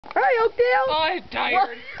Hi, Oakdale. Oh, I'm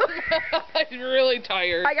tired. I'm really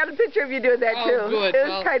tired. I got a picture of you doing that too. Oh, good. It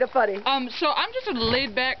was kind of funny. So I'm just a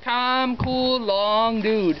laid-back, calm, cool, long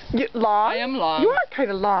dude. Long? I am long. You are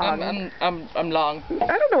kind of long. I'm long.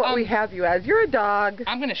 I don't know what we have you as. You're a dog.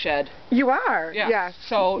 I'm gonna shed. You are. Yeah. Yes.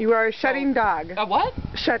 So you are a shedding dog. A what?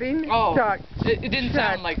 Shedding dog. It didn't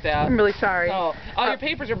sound like that. I'm really sorry. Oh, your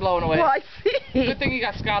papers are blowing away. Well, I see. Good thing you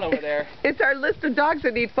got Scott over there. It's our list of dogs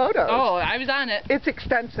that need photos. Oh, I was on it. It's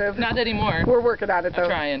extensive. Not anymore. We're working on it though. I'm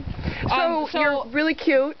trying. So you're really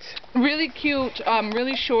cute. Really cute.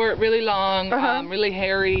 Really short. Really long. Really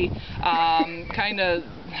hairy. Kind of.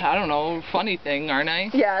 I don't know, funny thing, aren't I?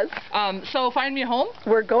 Yes. So find me a home?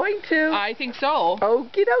 We're going to. I think so.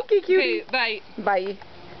 Okie dokie, cutie. Okay, bye. Bye.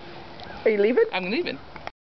 Are you leaving? I'm leaving.